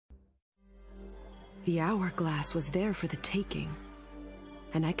The hourglass was there for the taking,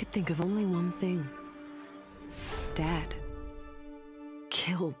 and I could think of only one thing. Dad.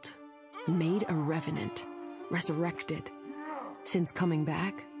 Killed. Made a revenant. Resurrected. Since coming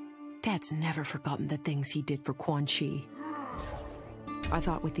back, Dad's never forgotten the things he did for Quan Chi. I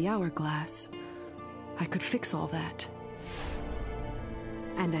thought with the hourglass, I could fix all that.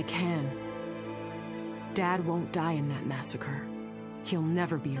 And I can. Dad won't die in that massacre. He'll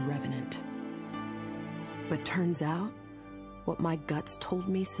never be a revenant. But turns out, what my guts told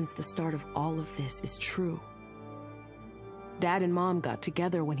me since the start of all of this is true. Dad and Mom got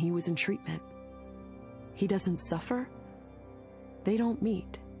together when he was in treatment. He doesn't suffer. They don't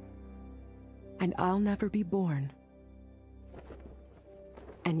meet. And I'll never be born.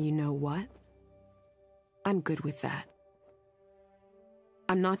 And you know what? I'm good with that.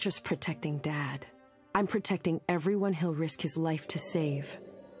 I'm not just protecting Dad. I'm protecting everyone he'll risk his life to save.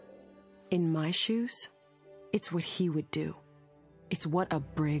 In my shoes, it's what he would do. It's what a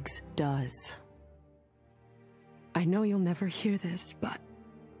Briggs does. I know you'll never hear this, but...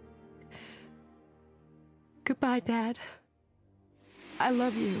 Goodbye, Dad. I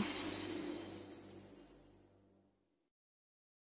love you.